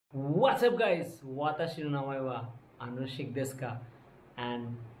What's up guys? Watashi no namae wa Anushik desu ka,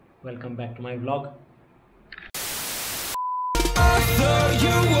 and welcome back to my vlog. I thought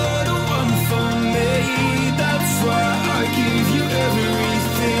you were the one for me. That's why I give you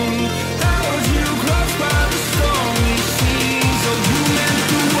everything. Held you close by the stormy seas. Oh, you meant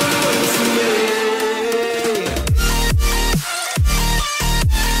the world to me.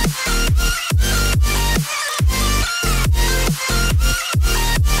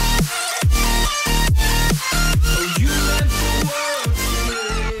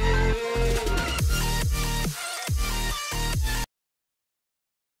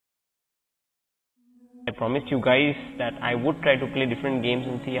 I promised you guys that I would try to play different games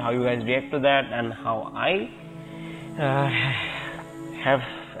and see how you guys react to that and how I have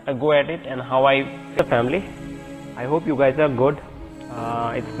a go at it and how I the family. I hope you guys are good.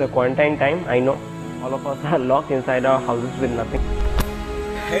 It's the quarantine time. I know all of us are locked inside our houses with nothing.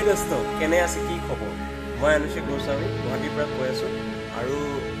 Hey dosto, kene ase ki khobor? Moi Anushik Goswami, Guwahati pra koi asu. Aru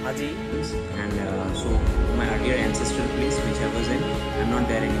aji and so my earlier ancestral place which I was in, I'm not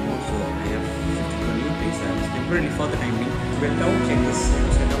there anymore, so I have shifted to a new place temporarily for the time being. Built out, check this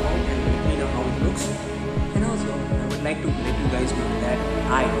setup out and let me know how it looks. And also I would like to let you guys know that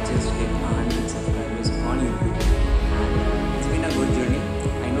I just hit 100 subscribers on YouTube, and it's been a good journey.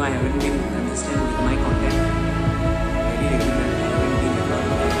 I know I haven't been consistent with my content very regularly. I haven't been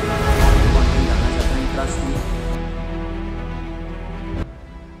uploading content dana chahta hai, trust me.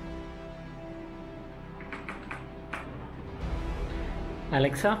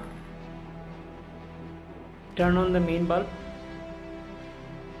 Alexa, turn on the main bulb.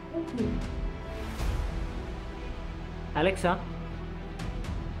 Alexa,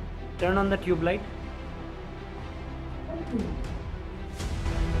 turn on the tube light.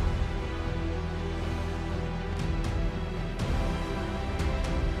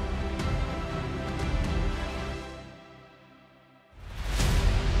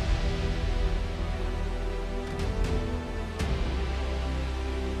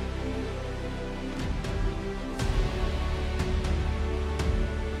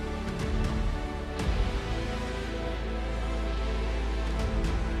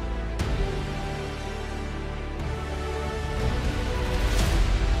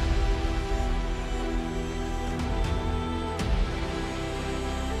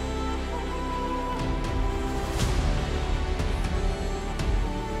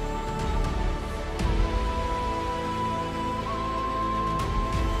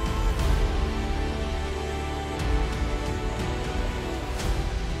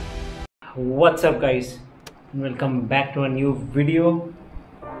 What's up guys, welcome back to a new video.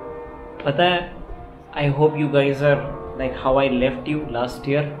 Pata hai, I hope you guys are like how I left you last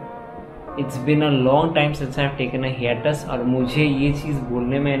year. It's been a long time since I have taken a hiatus, और मुझे ये चीज़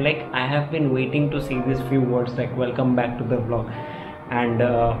बोलने में like I have been waiting to say these few words like welcome back to the vlog. And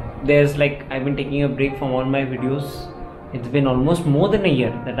there's like I've been taking a break from all my videos. It's been almost more than a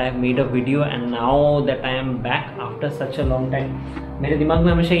year that I have made a video, and now that I am back after such a long time, मेरे दिमाग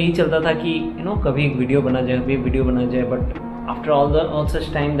में हमेशा यही चलता था कि you know कभी एक वीडियो बना जाए, कभी एक वीडियो बना जाए. But after all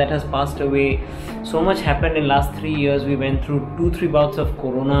such time that has passed away, so much happened in last 3 years. We went through 2-3 bouts of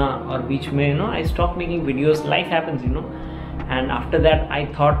corona, और बीच में you know I stopped making videos. Life happens, you know. And after that I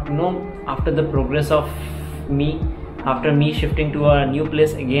thought, you know, after the progress of me, after me shifting to a new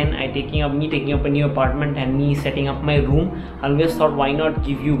place again, taking up a new apartment and me setting up my room, I always thought why not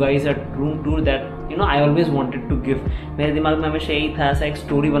give you guys a room tour that you know I always wanted to give. मेरे दिमाग में हमेशा यही था, ऐसा एक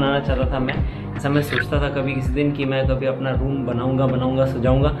story बनाना चाह रहा था मैं. ऐसा मैं सोचता था कभी किसी दिन कि मैं कभी अपना रूम बनाऊंगा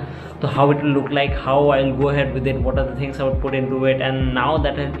सजाऊंगा, तो how it will look like, how I'll go ahead with it, what are the things I would put into it. And now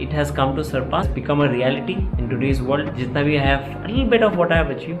that it has come to surpass, become a reality in today's world. जितना भी I have a little bit of what I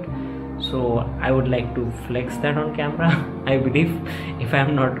have achieved, so I would like to flex that on camera. I believe, if I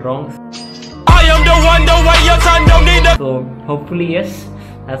am not wrong. I am the one, the way your son don't need a. So hopefully yes,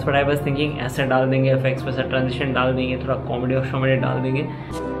 that's what I was thinking. ऐसे डाल देंगे, effects पे से transition डाल देंगे, थोड़ा comedy और comedy डाल देंगे.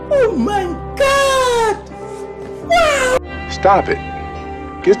 Oh my God! Wow! Stop it.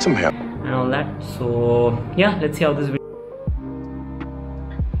 Get some help. And all that. So yeah, let's see how this video.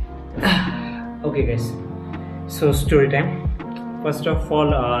 Okay guys, so story time. First of all,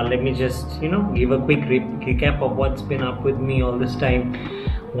 let me just you know give a quick recap of what's been up with me all this time,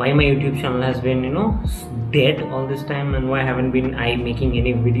 why my YouTube channel has been you know dead all this time, and why haven't been I making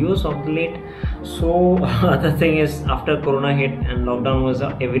any videos of late. So the thing is, after Corona hit and lockdown was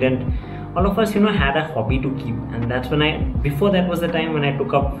evident, all of us you know had a hobby to keep, and that's when before that was the time when I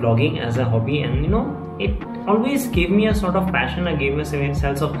took up vlogging as a hobby, and you know it always gave me a sort of passion, I gave me a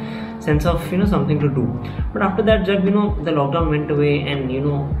sense of something to do. But after that, jab the lockdown went away and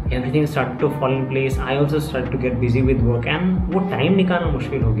everything started to fall in place, I also started to get busy with work, and wo time nikalna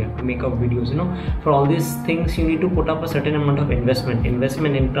mushkil ho gaya to make up videos. For all these things you need to put up a certain amount of investment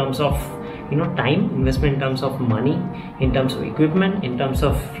in terms of time, investment in terms of money, in terms of equipment, in terms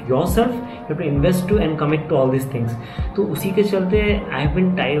of yourself. You have to invest to and commit to all these things. तो उसी के चलते I have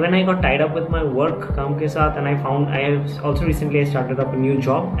been tied when I got tied up with my work काम के साथ, and I found I have also recently started up a new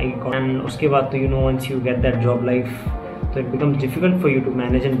job. And उसके बाद तो once you get that job life, so it becomes difficult for you to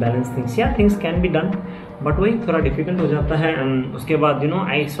manage and balance things. Yeah, things can be done, but वही थोड़ा difficult हो जाता है. And उसके बाद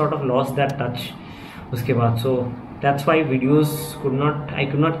I sort of lost that touch उसके बाद. So that's why videos I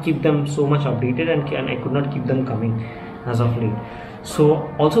could not keep them so much updated, and I could not keep them coming as of late. So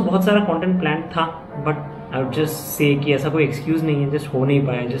also बहुत सारा content planned था, but I would just say कि ऐसा कोई excuse नहीं है, just हो नहीं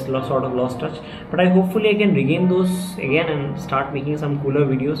पाया, just sort of lost touch. But hopefully I can regain those again and start making some cooler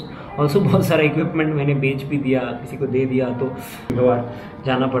videos. Also बहुत सारा equipment मैंने बेच भी दिया, किसी को दे दिया, तो एक बार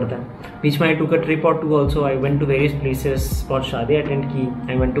जाना पड़ता है. बीच में I took a trip or two also. I went to various places, बहुत शादी अटेंड की.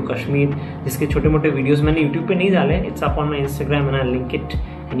 I went to Kashmir, जिसके छोटे मोटे videos मैंने YouTube पे नहीं डाले. It's up on my Instagram and I'll link it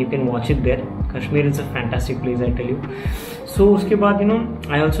and you can watch it there. Kashmir is a fantastic place, I tell you. So उसके बाद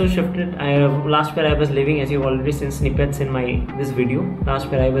I also shifted. Last where I was living, as you've already seen snippets in this video, last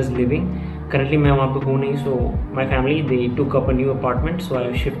where I was living, currently मैं वहाँ पे हूँ नहीं. So my family, they took up a new apartment, so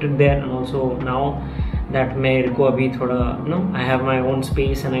I shifted there. And also now that मेरे को अभी थोड़ा I have my own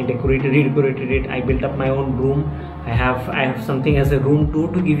space and I redecorated it. I built up my own room. I have something as a room tour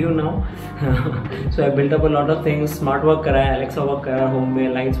to give you now. So I built up a lot of things. Smart work कराया, Alexa work कराया, home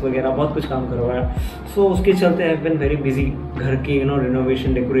में lights वगैरह बहुत कुछ काम करवाया. So उसके चलते I have been very busy. घर की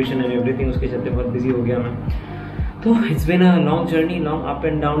renovation, decoration and everything, उसके चलते बहुत busy हो गया मैं. So it's been a long journey, long up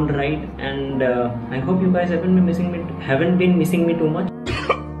and down ride, and I hope you guys haven't been missing me too much.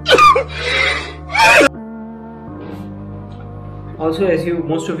 Also, as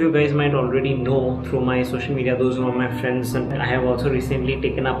most of you guys might already know through my social media, those who are my friends, and I have also recently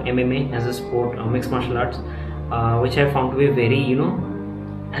taken up MMA as a sport, mixed martial arts, which I found to be very,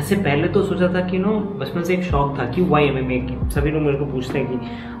 ऐसे पहले तो सोचा था कि बचपन से एक शौक था कि वाई MMA की. सभी लोग मेरे को पूछते हैं कि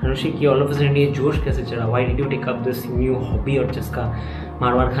अनुषी की ऑल ऑफ अ सडन ये जोश कैसे चढ़ा, why did you take up this new hobby, और जिसका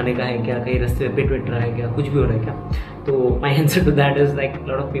मारवाड़ खाने का है क्या, कहीं रास्ते पे पेट वेट रहा है क्या, कुछ भी हो रहा है क्या. तो my answer to that is like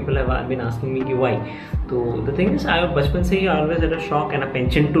lot of people have been asking me कि वाई. तो द थिंग इज आई बचपन से ही ऑलवेज हैड अ शौक and a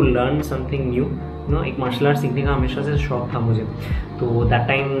pension to learn something new. एक मार्शल आर्ट सीखने का हमेशा से शौक था मुझे. तो that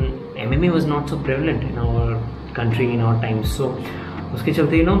time MMA was not so prevalent in our country, in our times. सो उसके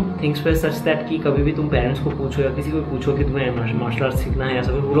चलते थिंग्स पे सच दैट कि कभी भी तुम पेरेंट्स को पूछो या किसी को पूछो कि तुम्हें मार्शल आर्ट सीखना है,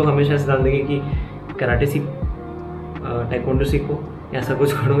 ऐसा कुछ, वो लोग हमेशा ऐसे डाल देंगे कि कराटे सीख, टाइकोंडो सीखो, ऐसा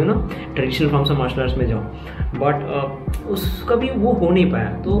कुछ करो, traditional forms of martial arts में जाओ. बट उसका भी वो हो नहीं पाया.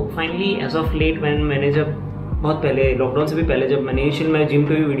 तो फाइनली एज ऑफ लेट मैंने जब बहुत पहले, लॉकडाउन से भी पहले, जब मैंने इनिशियल मैं जिम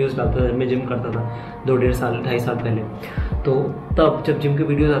पे भी वीडियोस डालता था, मैं जिम करता था 2-2.5 साल पहले. तो तब जब जिम के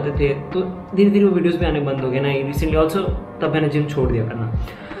वीडियोस आते थे तो धीरे धीरे वो वीडियोस भी आने बंद हो गए ना. रिसेंटली ऑल्सो तब मैंने जिम छोड़ दिया करना.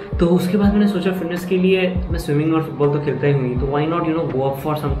 तो उसके बाद मैंने सोचा फिटनेस के लिए मैं स्विमिंग और फुटबॉल तो खेलता ही हुई, तो why not go up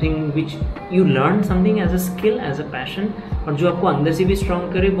for something which you learn something as a skill, as a passion, और जो आपको अंदर से भी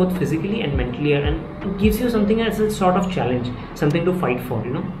स्ट्रॉन्ग करे both physically and mentally, and it gives you something as a sort of challenge, something to fight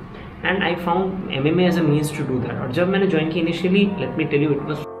for. And I found MMA as a means to do that. और जब मैंने ज्वाइन की initially, let me tell you, it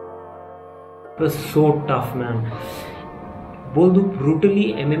was so tough man. बोल दूँ brutally,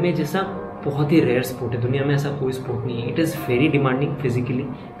 MMA जैसा बहुत ही rare sport है, दुनिया में ऐसा कोई स्पोर्ट नहीं है. It is very demanding physically,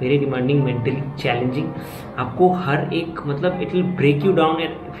 very demanding mentally, challenging. आपको हर एक it will break you down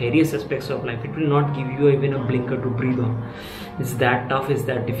at various aspects of life. It will not give you even a blinker to breathe on. It's that tough, it's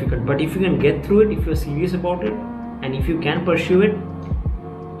that difficult. But if you can get through it, if you are serious about it and if you can pursue it,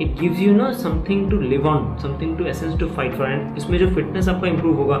 it gives you something to live on, something to essence to fight for. and इसमें जो fitness आपका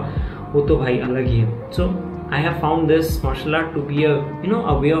improve होगा वो तो भाई अलग ही है. So I have found this martial art to be a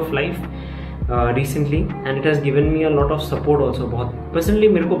way of life recently, and it has given me a lot of support also. बहुत personally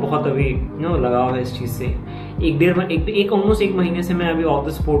मेरे को बहुत अभी लगाव है इस चीज़ से. almost एक महीने से मैं अभी ऑफ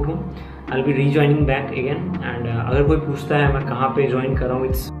द स्पोर्ट हूँ. I'll be rejoining back again, and अगर कोई पूछता है मैं कहाँ पे ज्वाइन कर रहा हूँ,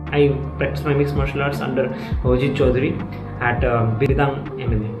 I practice my mixed martial arts under Hojit Chaudhary at Bidang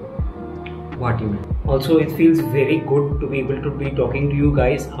MMA. Guwahati mein. Also, it feels very good to be able to be talking to you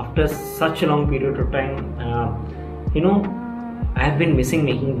guys after such a long period of time. I have been missing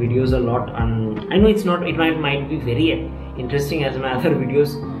making videos a lot, and I know it might be very interesting as my other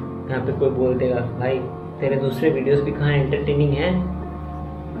videos. यहाँ पे कोई बोल देगा भाई तेरे दूसरे videos भी कहाँ entertaining हैं.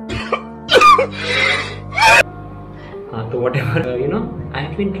 तो whatever, I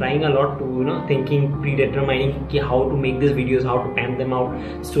have been trying a lot to, thinking, predetermining कि how to make these videos, how to pan them out,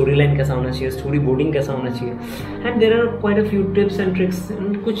 storyline कैसा होना चाहिए, storyboarding कैसा होना चाहिए, and there are quite a few tips and tricks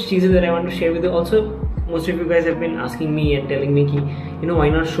and कुछ चीज़ें that I want to share with you. Also, most of you guys have been asking me and telling me कि, why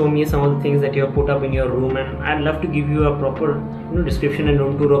not show me some of the things that you have put up in your room, and I'd love to give you a proper, description and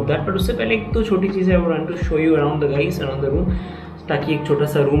room tour of that. But उससे पहले एक तो छोटी चीज़ है, I want to show you around the guys, around the room, ताकि एक छोटा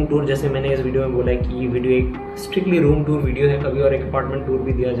सा रूम टूर, जैसे मैंने इस वीडियो में बोला है कि ये वीडियो एक स्ट्रिक्टली रूम टूर वीडियो है, कभी और एक अपार्टमेंट टूर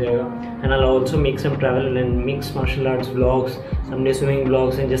भी दिया जाएगा. And I also make some travel and mix martial arts vlogs, someday swimming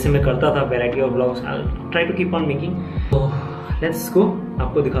vlogs, and जैसे मैं करता था variety of vlogs, I try to keep on making. तो लेट्स गो,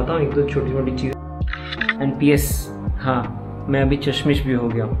 आपको दिखाता हूँ एक दो छोटी छोटी चीज़ें. एंड PS, हाँ, मैं अभी चश्मिश भी हो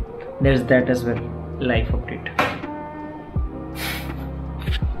गया हूँ. There is that as well. Life update.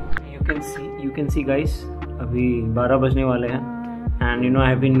 You can see guys, अभी 12 बजने वाले हैं. And I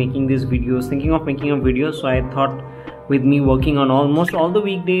have been making these videos, thinking of making a video, so I thought with me working on almost all the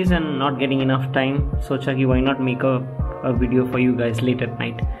weekdays and not getting enough time, सोचा कि why not make a video for you guys late at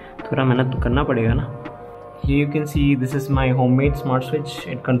night. थोड़ा मेहनत तो करना पड़ेगा ना. Here you can see this is my homemade smart switch.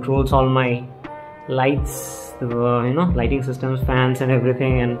 It controls all my lights, lighting systems, fans and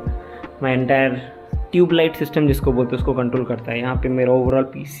everything, and my entire tube light system जिसको बोलते हैं उसको कंट्रोल करता है. यहाँ पे मेरा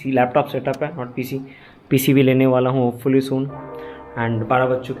ओवरऑल PC लैपटॉप सेटअप है, नॉट PC भी लेने वाला हूँ होपफुली सून. एंड 12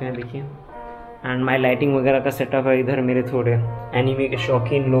 बज चुके हैं देखिए. एंड माई लाइटिंग वगैरह का सेटअप है इधर. मेरे थोड़े एनीमे के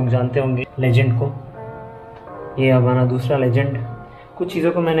शौकीन लोग जानते होंगे लेजेंड को. ये हमारा दूसरा लेजेंड. कुछ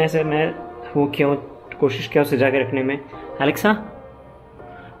चीज़ों को मैंने ऐसे कोशिश किया सजा के रखने में. Alexa,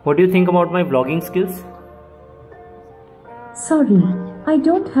 what do you think about my vlogging skills? Sorry, I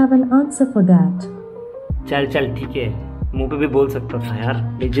don't have an answer for that. चल ठीक है, मुंह पे भी बोल सकता था यार,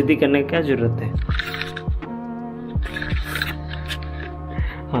 बेइज्जती करने की क्या जरूरत है.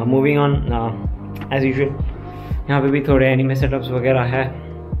 हाँ, मूविंग ऑन एज यूजुअल. यहाँ पे भी थोड़े एनिमे सेटअप्स वगैरह है.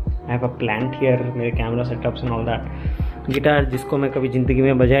 I have a plant here, मेरे camera setups and all that. Guitar जिसको मैं कभी ज़िंदगी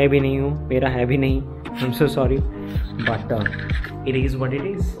में बजाया भी नहीं हूँ, मेरा है भी नहीं, I am so sorry, but it is what it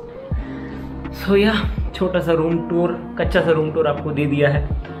is. सो या छोटा सा रूम टूर, कच्चा सा रूम टूर आपको दे दिया है.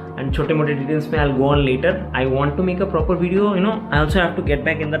 एंड छोटे मोटे डिटेल्स में I will go on later. I want to make a proper video, I also have to get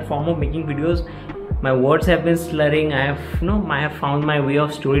back in that form of making videos. My words have been slurring. I have found my way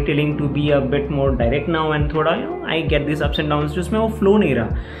of storytelling to be a bit more direct now, and thoda I get these ups and downs. जिसमें वो flow नहीं रहा.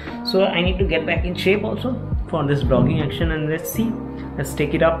 So I need to get back in shape also for this vlogging action, and let's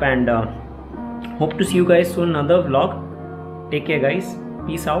take it up, and hope to see you guys soon another vlog. Take care guys,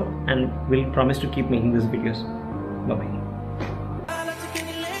 peace out, and we'll promise to keep making these videos. Bye bye.